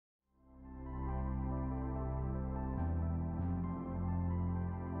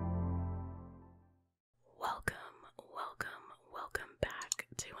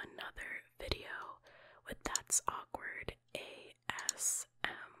It's Awkward ASMR.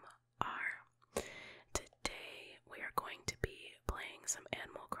 Today we are going to be playing some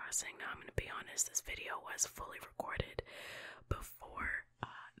Animal Crossing. Now I'm going to be honest, this video was fully recorded before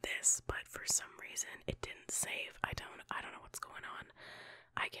this, but for some reason it didn't save. I don't know what's going on.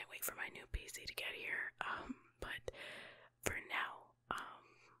 I can't wait for my new PC to get here. But for now,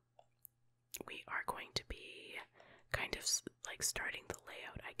 we are going to be kind of like starting the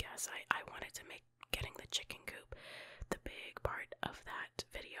layout, I guess. I wanted to make getting the chicken coop the big part of that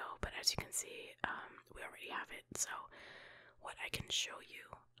video, but as you can see, we already have it. So what I can show you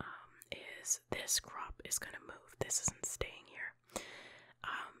is this crop is going to move. This isn't staying here.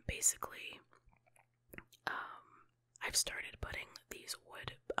 Basically, I've started putting these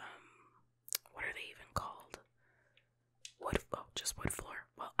wood, what are they even called? Just wood floor.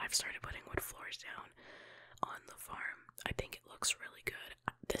 Well, I've started putting wood floors down on the farm. I think it looks really good.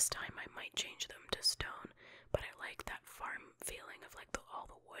 This time I might change them to stone, but I like that farm feeling of like all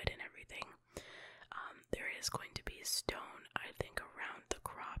the wood and everything. There is going to be stone, I think, around the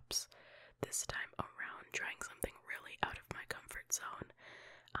crops this time around, trying something really out of my comfort zone.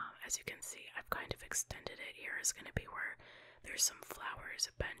 As you can see, I've kind of extended it. Here is going to be where there's some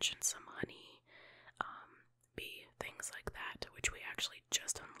flowers, a bench, and some honey, bee, things like that, which we actually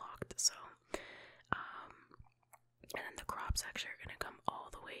just unlocked. So, and then the crops actually are going to come all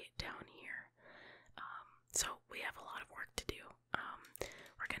the way down here. So we have a lot of work to do.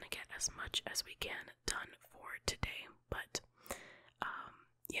 We're going to get as much as we can done for today, but,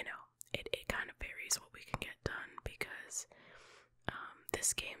 you know, it kind of varies what we can get done because,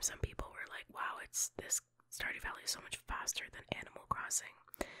 this game, some people were like, wow, this Stardew Valley is so much faster than Animal Crossing.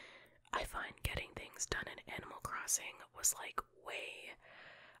 I find getting things done in Animal Crossing was like way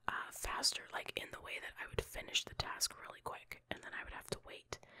faster, like in the way that I would finish the task really quick and then I would have to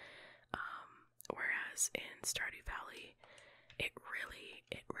wait. Whereas in Stardew Valley, it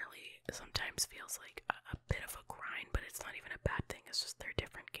really sometimes feels like a bit of a grind, but it's not even a bad thing. It's just they're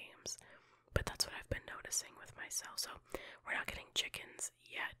different games. But that's what I've been noticing with myself. So we're not getting chickens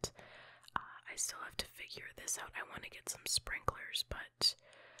yet. I still have to figure this out. I want to get some sprinklers, but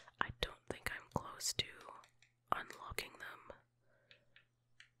I don't think I'm close to unlocking them.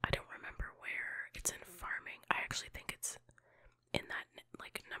 I don't remember where. It's in farming. I actually think it's in that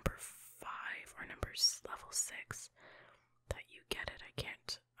like number 5 or level 6 that you get it. I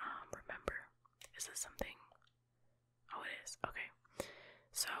can't remember. Is this something? Oh, it is. Okay.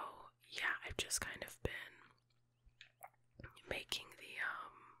 So yeah, I've just kind of been making the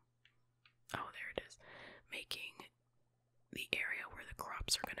making the area where the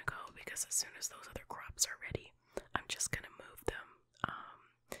crops are gonna go, because as soon as those other crops are ready, I'm just gonna move them.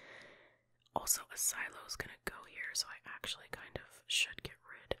 Also a silo is gonna go here, so I actually kind of should get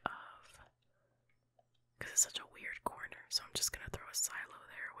rid of, because it's such a weird corner, so I'm just gonna throw a silo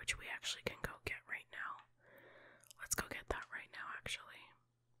there, which we actually can go get right now. Let's go get that right now, actually.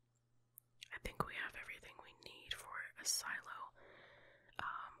 I think we have everything we need for a silo.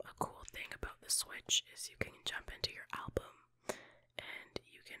 A cool thing about the Switch is you can jump into your album and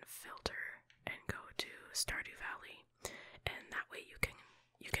you can filter and go to Stardew Valley, and that way you can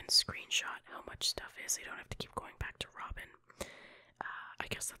screenshot how much stuff is, so you don't have to keep going back to Robin. I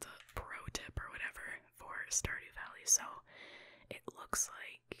guess that's a pro tip or whatever for Stardew Valley. So it looks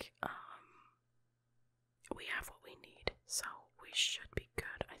like we have what we need, so we should be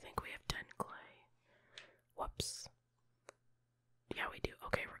good. I think we have 10 clay. Whoops. Yeah, we do.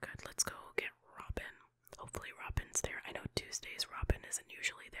 Okay, we're good. Let's go get Robin. Hopefully Robin's there. I know Tuesdays Robin isn't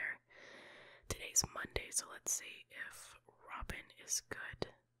usually there. Today's Monday, so let's see if Robin is good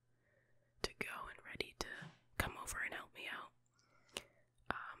to go and ready to come over and help me out.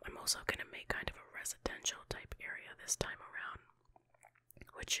 I'm also going to make kind of a residential type area this time around,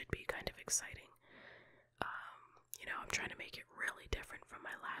 which should be kind of exciting. You know, I'm trying to make it really different from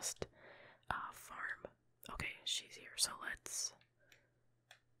my last farm. Okay, she's here, so let's...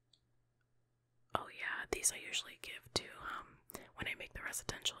 Oh yeah, these I usually give to, when I make the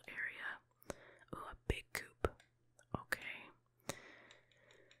residential area. Ooh, a big coop. Okay.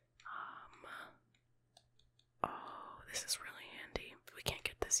 Oh, this is really handy. We can't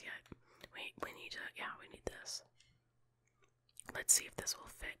get this yet. Wait, we need this. Let's see if this will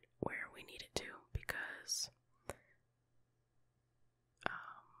fit where we need it to, because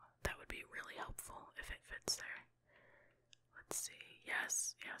that would be really helpful if it fits there. Let's see.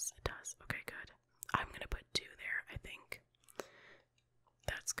 Yes, it does. Okay, good. I'm gonna put 2 there, I think.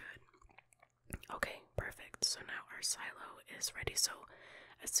 That's good. Okay, perfect. So now our silo is ready. So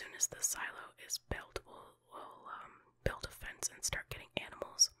as soon as the silo is built, we'll build a fence and start getting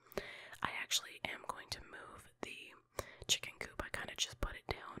animals. I actually am going to move the chicken coop. I kind of just put it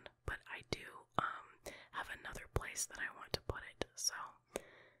down, but I do have another place that I want to put it, so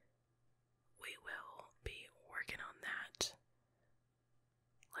we will be working on that.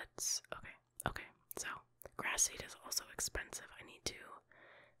 Okay, so grass seed is also expensive. I need to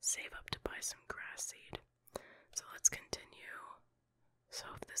save up to buy some grass seed. So let's continue. So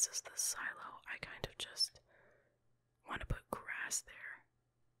if this is the silo, I kind of just want to put grass there.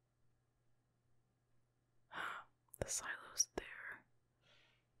 The silo's there.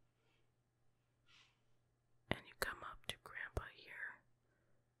 And you come up to Grandpa here.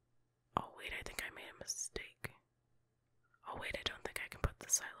 Oh wait, I think I made a mistake. Oh wait, I don't think I can put the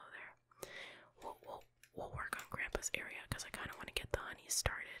silo there. We'll work on Grandpa's area because I kind of want to get the honey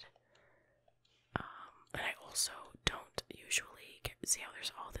started. And I also don't usually see how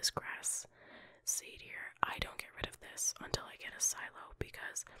there's all this grass seed here. I don't get rid of this until I get a silo,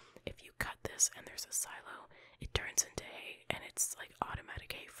 because if you cut this and there's a silo, it turns into hay, and it's like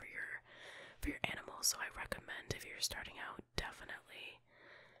automatic hay for your animals. So I recommend, if you're starting out, definitely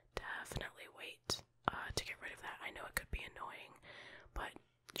wait to get rid of that. I know it could be annoying, but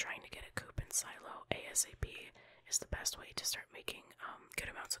trying to get a coop and silo ASAP is the best way to start making good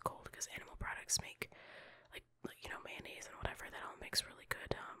amounts of gold, because animal products make like you know, mayonnaise and whatever, that all makes really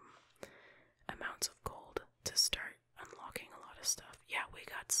good amounts of gold to start unlocking a lot of stuff. Yeah, we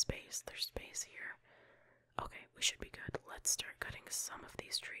got space. There's space here. Okay, we should be good. Let's start cutting some of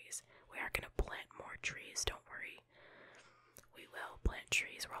these trees. We are gonna plant more trees, don't worry. We will plant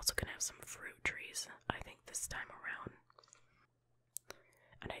trees. We're also gonna have some fruit trees, I think, this time around.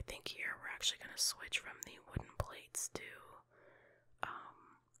 And I think here we're actually gonna switch from the wooden plates to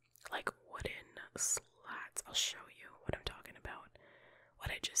like wooden slats. I'll show you what I'm talking about.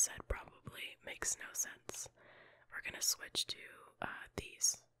 What I just said probably makes no sense. We're gonna switch to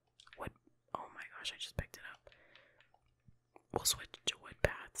these wood. Oh my gosh, I just picked it up. We'll switch to wood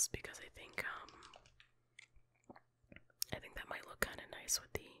paths because I think that might look kind of nice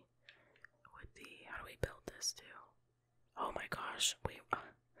with the how do we build this too? Oh my gosh,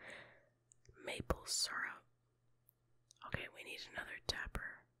 maple syrup. Okay, we need another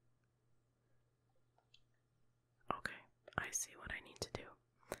tapper. Okay, I see what I need to do.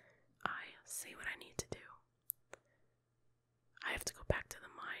 I have to go back to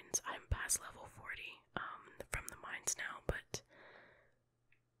the mines. I'm past level 40 from the mines now, but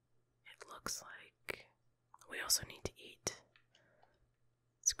it looks like we also need to eat.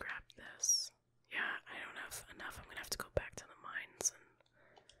 Let's grab this. Yeah, I don't have enough. I'm gonna have to go back to the mines and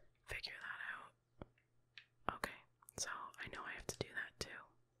figure that out. Okay, so I know I have to do that too.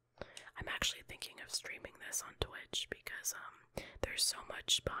 I'm actually thinking of streaming this on Twitch because there's so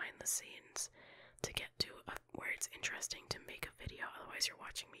much behind the scenes to get to where it's interesting to make a video. Otherwise you're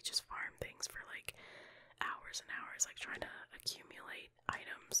watching me just farm things for like hours and hours, like trying to accumulate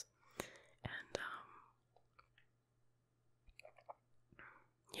items. And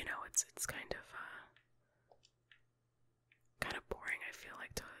you know, it's kind of boring, I feel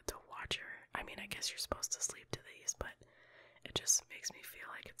like, to watch her. I mean, I guess you're supposed to sleep to these, but it just makes me feel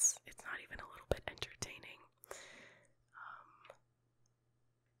like it's not even a little bit entertaining.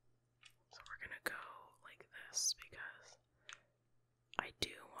 So we're gonna go like this because I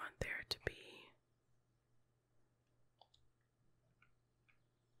do want there to be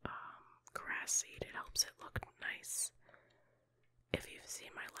grass seed. It helps it look nice. If you've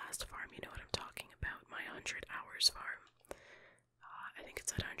seen my last farm, you know what I'm talking about. My 100 hours farm. I think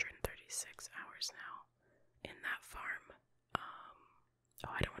it's at 136 hours now in that farm.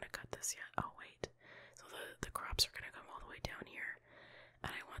 Oh, I don't want to cut this yet. Oh, wait. So the crops are going to come all the way down here.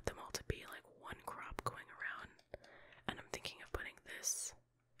 And I want them all to be like one crop going around. And I'm thinking of putting this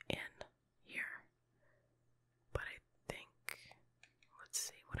in here. But I think, let's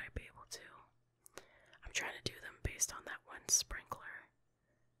see, would I be able to? I'm trying to do them based on that one sprinkler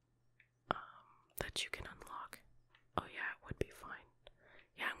that you can unlock. Oh yeah, it would be fine.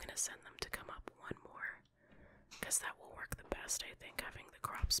 Yeah, I'm gonna send them to come up one more, because that will work the best, I think, having the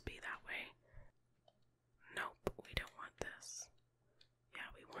crops be that way. Nope, we don't want this. Yeah,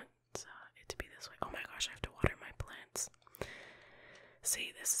 we want it to be this way. Oh my gosh, I have to water my plants.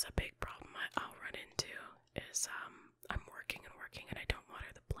 See, this is a big problem I'll run into, is I'm working and I don't water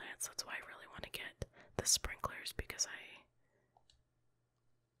the plants. That's why I really want to get the sprinklers, because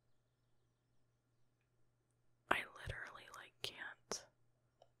I literally, like, can't.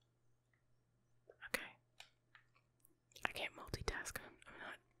 Okay. I can't multitask. I'm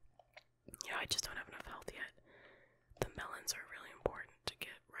not, you know, I just don't have enough health yet. The melons are really important to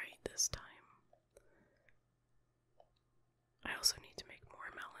get right this time. I also need to make more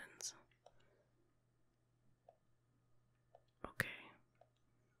melons.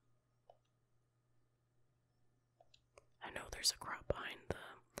 there's a crop behind the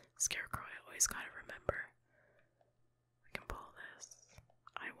scarecrow. I always gotta remember. I can pull this.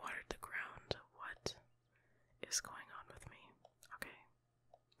 I watered the ground. What is going on with me? Okay.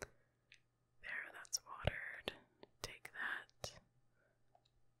 There, that's watered. Take that.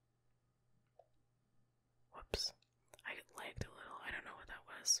 Whoops. I lagged a little. I don't know what that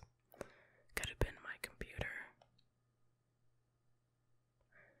was. Could have been my computer.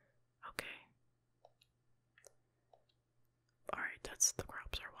 Okay. Alright, the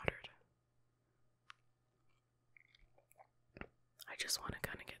crops are watered. I just want to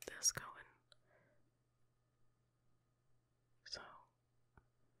kind of get this going. So,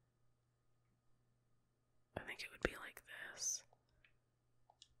 I think it would be like this.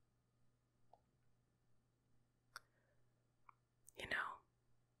 You know,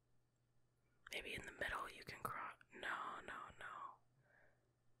 maybe in the middle you can crop. No.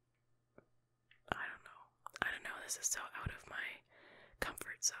 I don't know. This is so out of my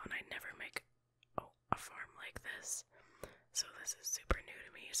comfort zone. I never make a farm like this. So this is super new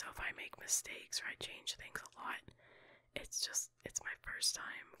to me. So if I make mistakes or I change things a lot, it's my first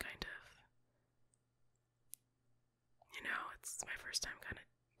time kind of, it's my first time kind of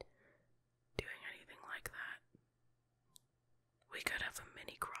doing anything like that. We could have a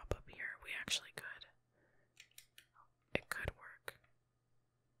mini crop up here. We actually could. It could work.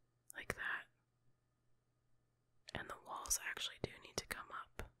 Like that. And the walls actually do need to come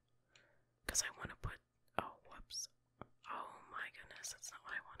up. Because I want to put... Oh, whoops. Oh my goodness, that's not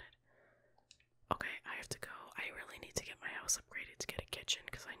what I wanted. Okay, I have to go. I really need to get my house upgraded to get a kitchen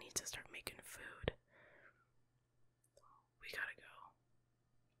because I need to start making food. We gotta go.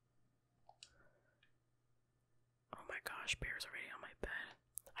 Oh my gosh, Bear's already on my bed.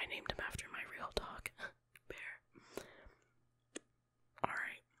 I named him after my real dog, Bear.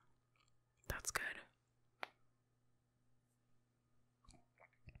 Alright, that's good.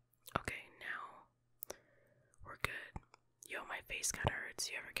 Okay, now we're good. Yo, my face kinda hurts.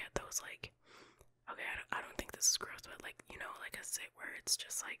 You ever get those, like, okay, I don't think this is gross, but like, like a zit where it's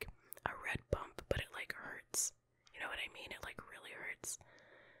just like a red bump, but it like hurts. You know what I mean? It like really hurts.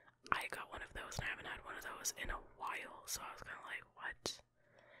 I got one of those and I haven't had one of those in a while, so I was kind of like, what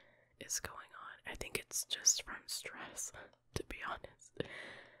is going on? I think it's just from stress, to be honest.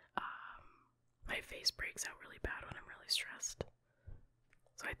 My face breaks out really bad when I'm really stressed.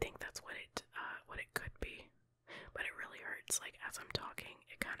 So I think that's what it could be. But it really hurts, like as I'm talking,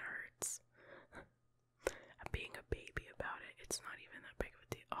 it kinda hurts. I'm being a baby about it. It's not even that big of a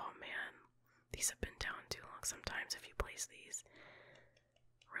deal. Oh man. These have been down too long. Sometimes if you place these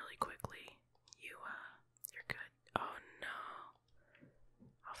really quickly, you're good. Oh no.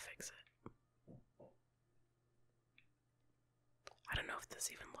 I'll fix it. I don't know if this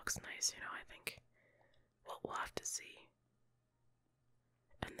even looks nice, I think we'll have to see.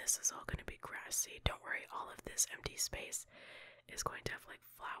 And this is all going to be grass seed. Don't worry, all of this empty space is going to have like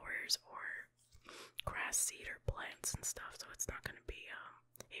flowers or grass seed or plants and stuff, so it's not going to be,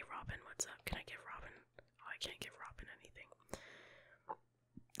 hey Robin, what's up? Can I give Robin? Oh, I can't give Robin anything.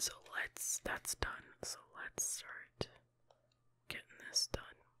 So that's done. So let's start getting this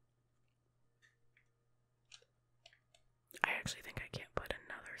done. I actually think I can't put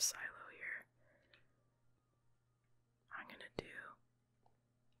another silo here. I'm gonna do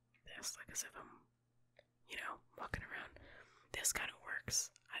this like as if I'm, walking around. This kind of works.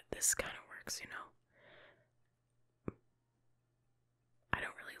 This kind of works, I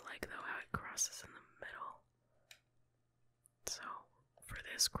don't really like, though, how it crosses in the middle. So, for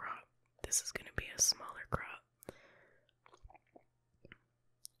this crop, this is going to be a smaller crop.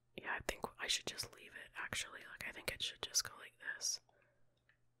 Yeah, I think I should just leave it, actually. Like, I think it should just go like this.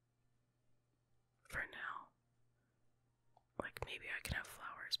 For now. Like, maybe I can have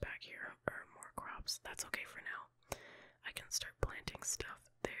flowers back here, or more crops. That's okay for now. I can start planting stuff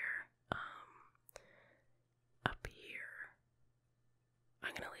there. Up here.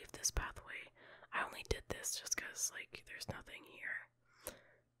 I'm gonna leave this pathway. I only did this just because, like, there's nothing here.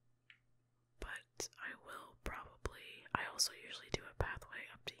 But I will probably... I also usually do a pathway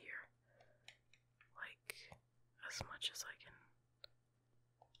up to here. Like, as much as I can.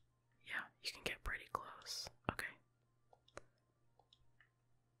 Yeah, you can get pretty close. Okay.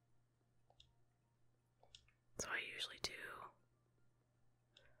 So I usually do...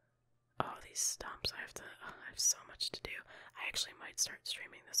 Oh, these stumps, I have so much to do. I actually might start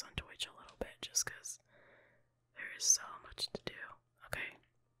streaming this on Twitch a little bit, just because there is so much to do. Okay.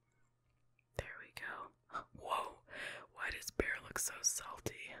 There we go. Whoa! Why does Bear look so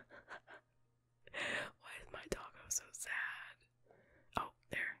salty? Why is my doggo so sad? Oh,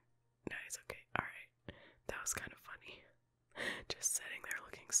 there. Nice, okay, alright. That was kind of funny. sitting there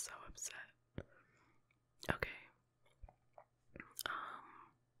looking so upset. Okay.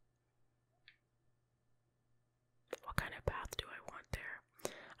 What kind of path do I want there?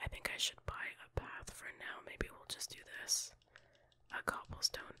 I think I should buy a path for now. Maybe we'll just do this. A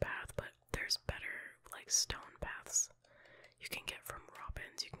cobblestone path, but there's better, like, stone paths you can get from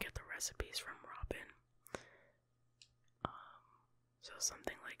robins. You can get the recipes from robin. So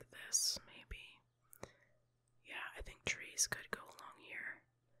something like this, maybe. Yeah, I think trees could go along here.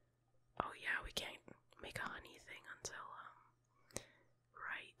 Oh yeah, we can't make a honey thing until,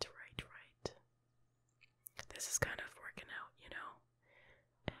 right. This is kind of working out, you know?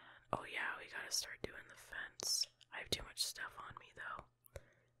 And, oh yeah, we gotta start doing the fence. I have too much stuff on me, though.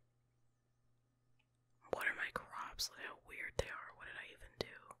 What are my crops? Look how weird they are. What did I even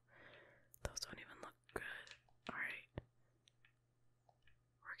do? Those don't even look good. Alright.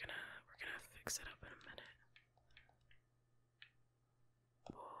 We're gonna fix it up in a minute.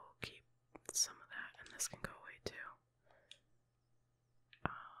 We'll keep some of that, and this can go away too.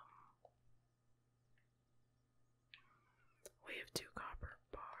 We have 2 copper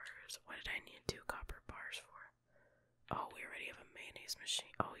bars. What did I need 2 copper bars for? Oh, we already have a mayonnaise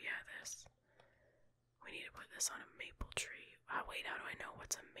machine. Oh yeah, this. We need to put this on a maple tree. Oh wait, how do I know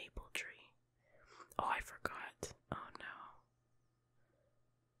what's a maple tree? Oh, I forgot. Oh no.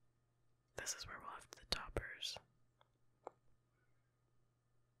 This is where we'll have the toppers.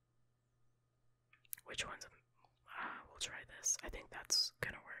 Which one's we'll try this. I think that's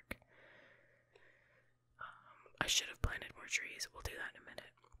gonna work. I should have planted more trees. We'll do that in a minute.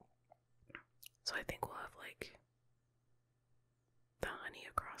 So I think we'll have, like, the honey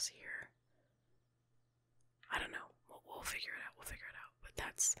across here. I don't know. We'll figure it out. But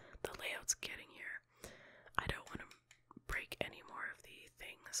that's the layout's getting here. I don't want to break any more of the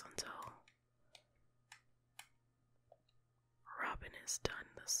things until Robin is done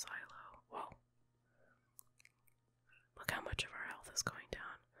the silo. Whoa. Look how much of our health is going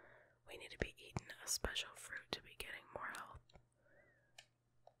down. We need to be eating a special fruit to be getting more health.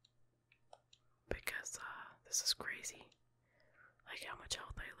 Because, this is crazy. Like how much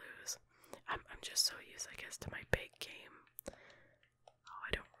health I lose. I'm just so used, I guess, to my big game. Oh,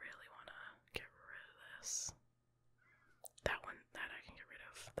 I don't really want to get rid of this. That I can get rid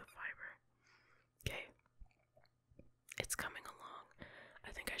of, the fiber. Okay. It's coming along.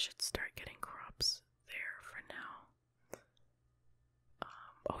 I think I should start getting crops there for now.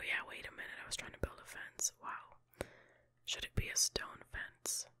 Oh yeah, wait a minute, I was trying to build a fence. Wow. Should it be a stone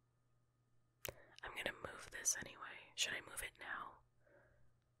fence? I'm gonna move this anyway. Should I move it now?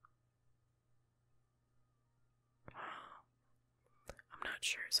 I'm not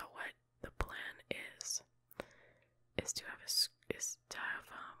sure. So what the plan is to have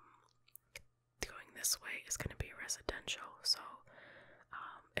going this way is gonna be residential. So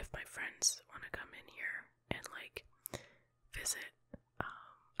if my friends want to come in here and, like, visit,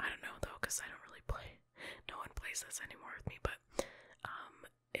 I don't know though, because I don't really play. No one plays this anymore with me, but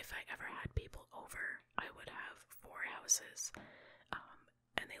if I ever had people over, I would have 4 houses,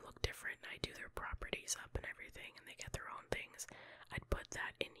 and they look different, and I do their properties up and everything, and they get their own things. I'd put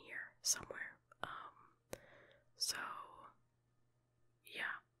that in here somewhere. So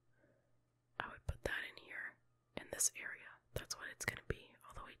yeah, I would put that in here, in this area. That's what it's gonna be,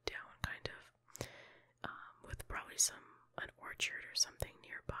 all the way down, kind of, with probably an orchard or something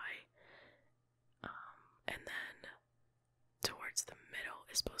nearby. And then towards the middle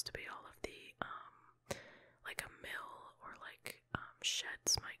is supposed to be all of the, like a mill, or like,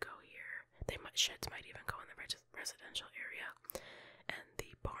 sheds might go here. Sheds might even go in the residential area, and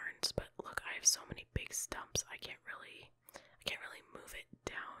the barns. But look, I have so many big stumps, I can't really move it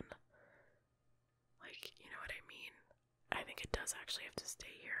down. Like, you know what I mean? I think it does actually have to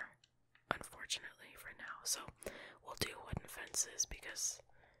stay here, unfortunately, for now. So we'll do wooden fences because,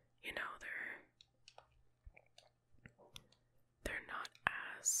 you know, they're not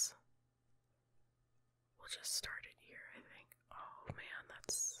as. We'll just start it here, I think. Oh man,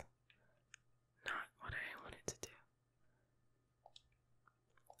 that's not what I wanted to do.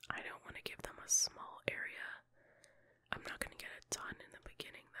 I don't want to give them a small area. I'm not going to get a ton in the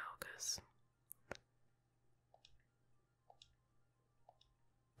beginning though, because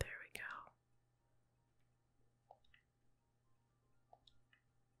there we go.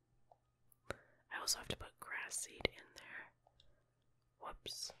 I also have to put grass seed in there.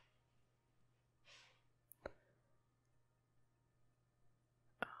 Whoops.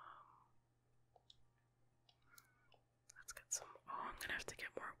 Let's get some. Oh, I'm gonna have to get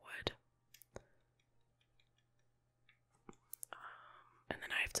more wood. And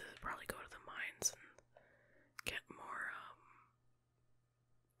then I have to probably go to the mines and get more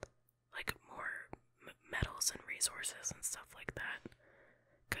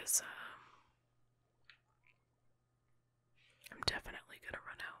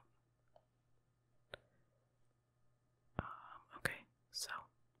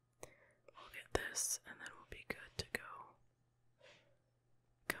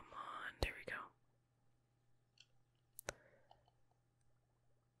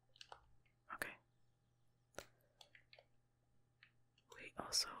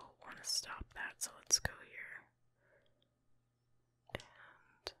gonna stop that, so let's go here.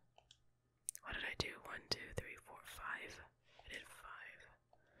 And what did I do? 1, 2, 3, 4, 5. I did 5.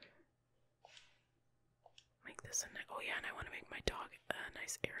 Make this oh yeah, and I want to make my dog a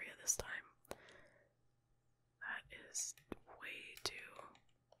nice area this time. That is way too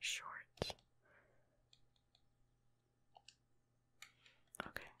short.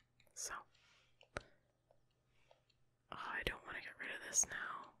 Okay, so I don't want to get rid of this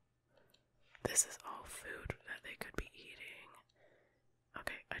now. This is all food that they could be eating.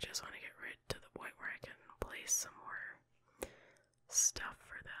 Okay, I just want to get rid to the point where I can place some more stuff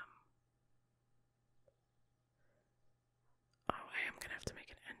for them. Oh, I am gonna have to make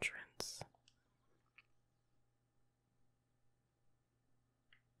an entrance.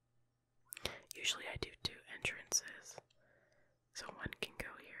 Usually I do 2 entrances, so one can go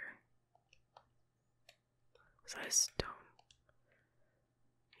here. Was that a stone?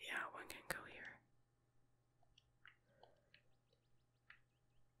 Yeah, one can go here.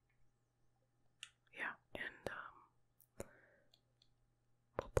 Yeah, and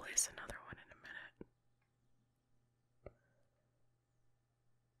we'll place another one in a minute.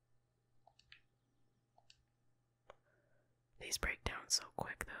 These break down so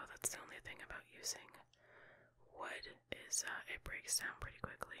quick though, that's the only thing about using wood is it breaks down pretty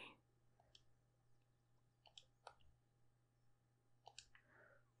quickly.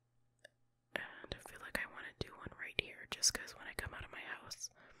 And I feel like I want to do one right here just because when I come out of my house,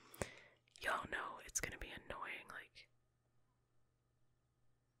 y'all know it's gonna be annoying, like,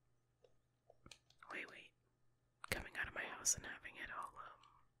 wait, coming out of my house and having it all,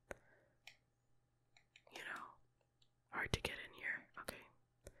 you know, hard to get in here. Okay.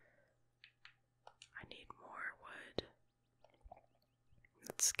 I need more wood.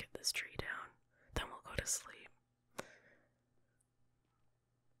 Let's get this tree down, then we'll go to sleep.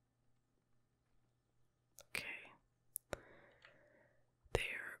 Okay.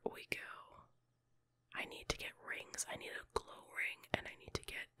 There we go. I need to get rings. I need a glow ring, and I need to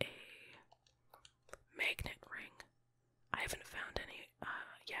get a magnet ring. I haven't found any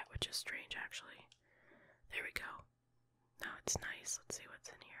yet, which is strange actually. There we go. Now it's nice. Let's see what's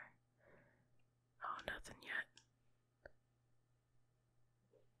in here. Oh, nothing yet.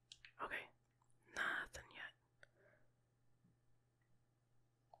 Okay, nothing yet.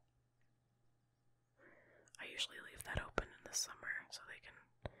 I usually leave that open in the summer so they can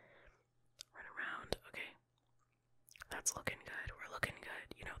run around. Okay, that's looking good. We're looking good.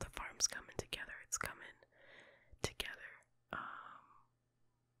 You know, the farm's coming together. It's coming together.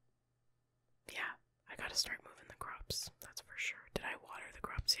 Yeah, I gotta start moving the crops. That's for sure. Did I water the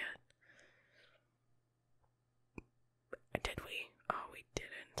crops yet? Did we? Oh, we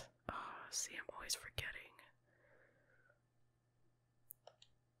didn't. Oh, see, I'm always forgetting.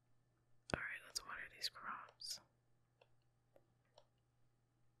 Alright, let's water these crops.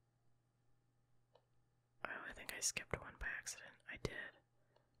 Oh, I think I skipped one by accident. I did.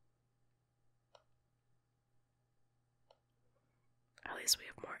 At least we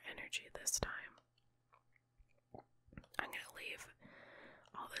have more energy this time. I'm gonna leave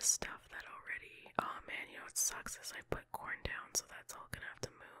all this stuff that already... Oh man, you know what sucks is I put corn down, so that's all gonna have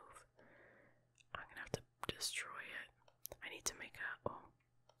to move. I'm gonna have to destroy it. I need to make a... Oh,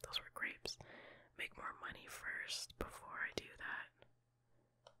 those were grapes. Make more money first before I do that.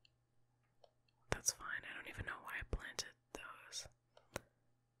 That's fine. I don't even know why I planted those.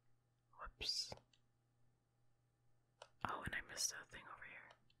 Whoops. Oh, and I missed a thing over here.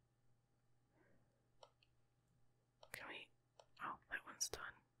 Can we... Oh, that one's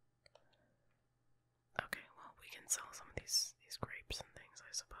done. Okay, well, we can sell some of these grapes and things,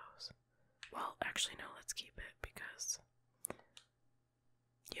 I suppose. Well, actually, no, let's keep it, because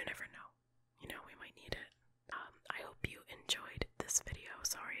you never know. You know, we might need it. I hope you enjoyed this video.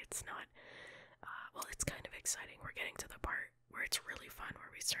 Sorry, it's not... well, it's kind of exciting. We're getting to the part where it's really fun, where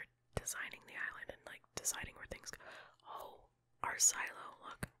we start designing the island and, like, deciding where things go. Oh, our silo,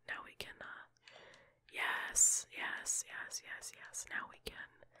 look, now we can, yes. Now we can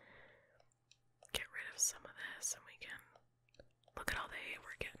get rid of some of this, and we can, look at all the hay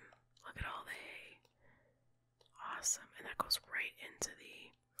we're getting. Look at all the hay. Awesome, and that goes right into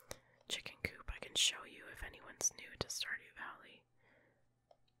the chicken coop. I can show you if anyone's new to Stardew Valley.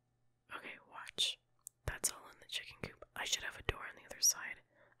 Okay, watch. That's all in the chicken coop. I should have a door on the other side.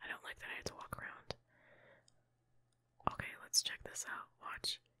 I don't like that I have to walk around. Okay, let's check this out.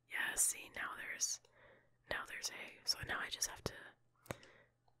 Watch. Yeah, see, now there's hay. So now I just have to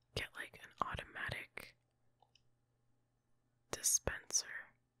get like an automatic dispenser.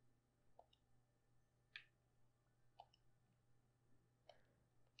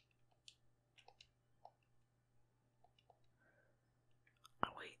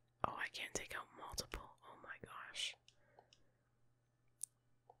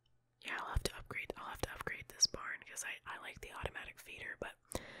 because I like the automatic feeder, but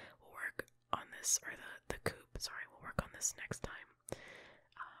we'll work on this, or the coop, sorry, we'll work on this next time.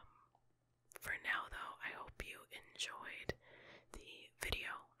 For now though, I hope you enjoyed the video.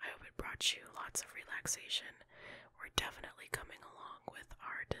 I hope it brought you lots of relaxation. We're definitely coming along with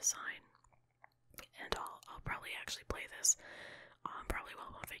our design, and I'll probably actually play this probably while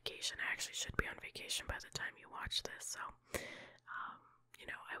I'm on vacation. I actually should be on vacation by the time you watch this, so you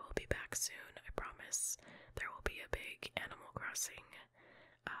know, I will be back soon. I promise. There will be a big Animal Crossing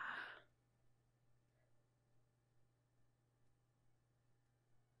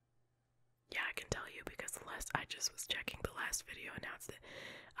yeah, I can tell you because I just was checking the last video announced it.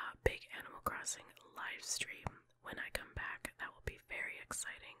 Big Animal Crossing live stream when I come back. That will be very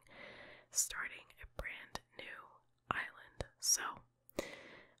exciting. Starting a brand new island. So,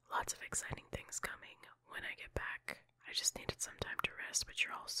 lots of exciting things coming when I get back. I just needed some time to rest, but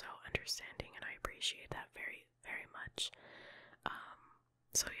you're also understanding, and I appreciate that very, very much.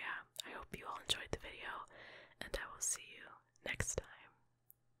 So yeah, I hope you all enjoyed the video, and I will see you next time.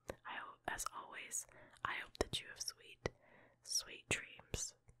 I hope, as always, I hope that you have sweet, sweet dreams.